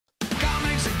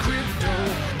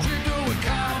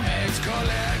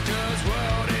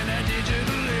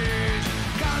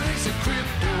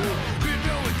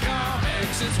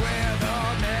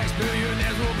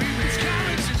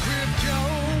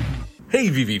Hey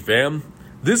VV fam,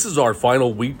 this is our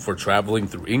final week for traveling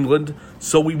through England,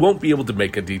 so we won't be able to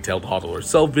make a detailed HODL or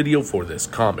sell video for this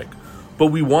comic, but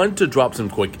we wanted to drop some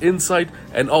quick insight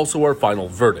and also our final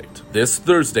verdict. This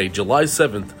Thursday, July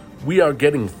 7th, we are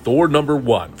getting Thor number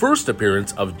 1, first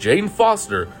appearance of Jane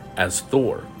Foster as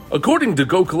Thor. According to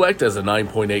Go Collect as a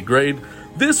 9.8 grade,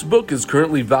 this book is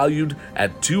currently valued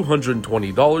at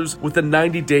 $220 with a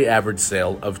 90-day average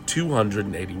sale of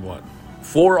 $281.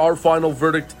 For our final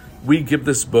verdict, we give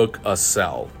this book a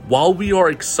sell. While we are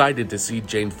excited to see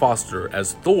Jane Foster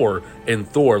as Thor in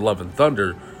Thor: Love and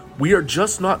Thunder, we are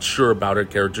just not sure about her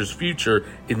character's future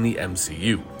in the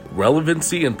MCU.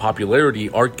 Relevancy and popularity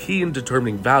are key in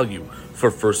determining value for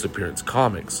first appearance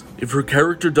comics. If her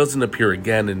character doesn't appear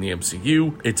again in the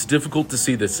MCU, it's difficult to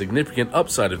see the significant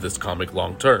upside of this comic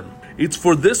long term. It's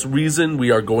for this reason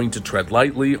we are going to tread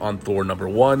lightly on Thor number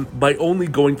 1 by only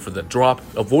going for the drop,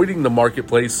 avoiding the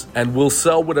marketplace, and we'll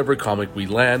sell whatever comic we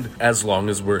land as long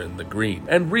as we're in the green,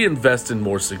 and reinvest in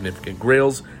more significant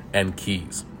grails and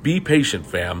keys. Be patient,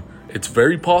 fam. It's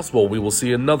very possible we will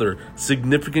see another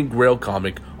significant grail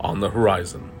comic on the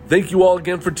horizon. Thank you all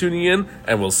again for tuning in,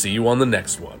 and we'll see you on the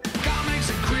next one.